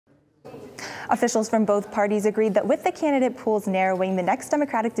Officials from both parties agreed that with the candidate pools narrowing, the next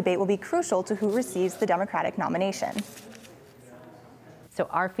Democratic debate will be crucial to who receives the Democratic nomination. So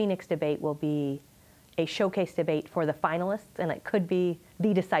our Phoenix debate will be a showcase debate for the finalists, and it could be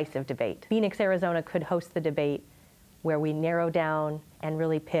the decisive debate. Phoenix, Arizona could host the debate where we narrow down and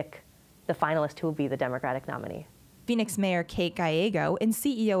really pick the finalist who will be the Democratic nominee. Phoenix Mayor Kate Gallego and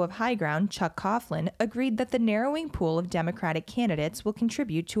CEO of High Ground, Chuck Coughlin, agreed that the narrowing pool of Democratic candidates will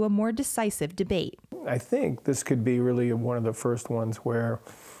contribute to a more decisive debate. I think this could be really one of the first ones where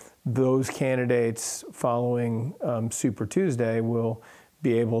those candidates following Super Tuesday will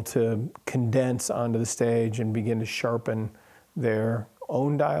be able to condense onto the stage and begin to sharpen their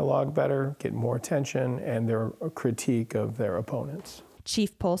own dialogue better, get more attention, and their critique of their opponents.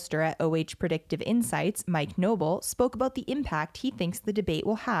 Chief pollster at OH Predictive Insights, Mike Noble, spoke about the impact he thinks the debate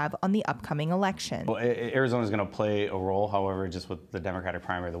will have on the upcoming election. Well, Arizona is going to play a role, however, just with the Democratic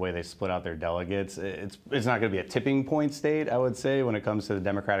primary, the way they split out their delegates, it's not going to be a tipping point state, I would say, when it comes to the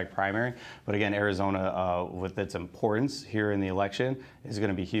Democratic primary. But again, Arizona, with its importance here in the election, is going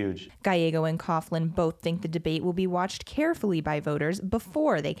to be huge. Gallego and Coughlin both think the debate will be watched carefully by voters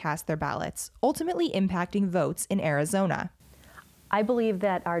before they cast their ballots, ultimately impacting votes in Arizona. I believe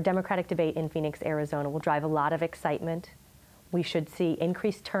that our Democratic debate in Phoenix, Arizona will drive a lot of excitement. We should see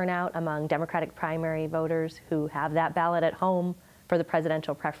increased turnout among Democratic primary voters who have that ballot at home for the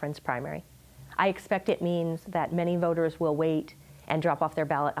presidential preference primary. I expect it means that many voters will wait and drop off their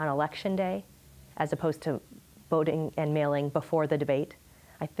ballot on Election Day as opposed to voting and mailing before the debate.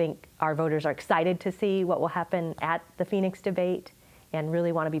 I think our voters are excited to see what will happen at the Phoenix debate and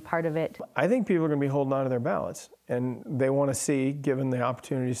really want to be part of it. I think people are going to be holding on to their ballots, and they want to see, given the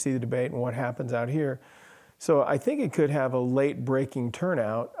opportunity to see the debate and what happens out here. So I think it could have a late-breaking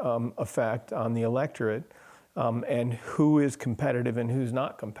turnout effect on the electorate and who is competitive and who's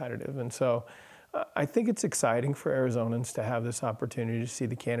not competitive. And so I think it's exciting for Arizonans to have this opportunity to see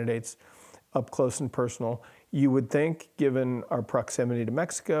the candidates up close and personal. You would think, given our proximity to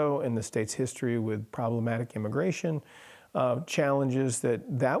Mexico and the state's history with problematic immigration challenges,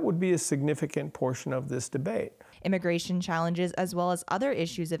 that would be a significant portion of this debate. Immigration challenges, as well as other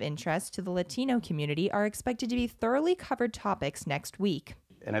issues of interest to the Latino community, are expected to be thoroughly covered topics next week.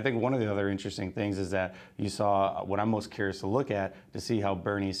 And I think one of the other interesting things is that you saw, what I'm most curious to look at, to see how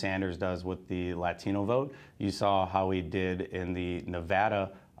Bernie Sanders does with the Latino vote. You saw how he did in the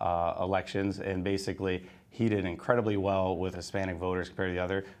Nevada elections, and basically he did incredibly well with Hispanic voters compared to the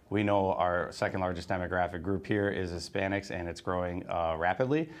other. We know our second largest demographic group here is Hispanics, and it's growing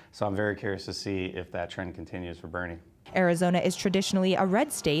rapidly. So I'm very curious to see if that trend continues for Bernie. Arizona is traditionally a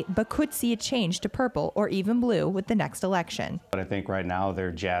red state, but could see a change to purple or even blue with the next election. But I think right now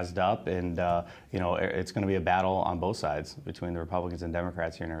they're jazzed up, and it's going to be a battle on both sides between the Republicans and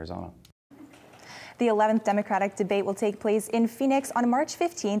Democrats here in Arizona. The 11th Democratic debate will take place in Phoenix on March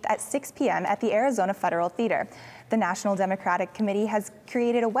 15th at 6 p.m. at the Arizona Federal Theater. The National Democratic Committee has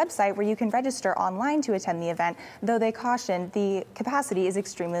created a website where you can register online to attend the event, though they caution the capacity is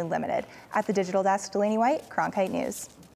extremely limited. At the Digital Desk, Delaney White, Cronkite News.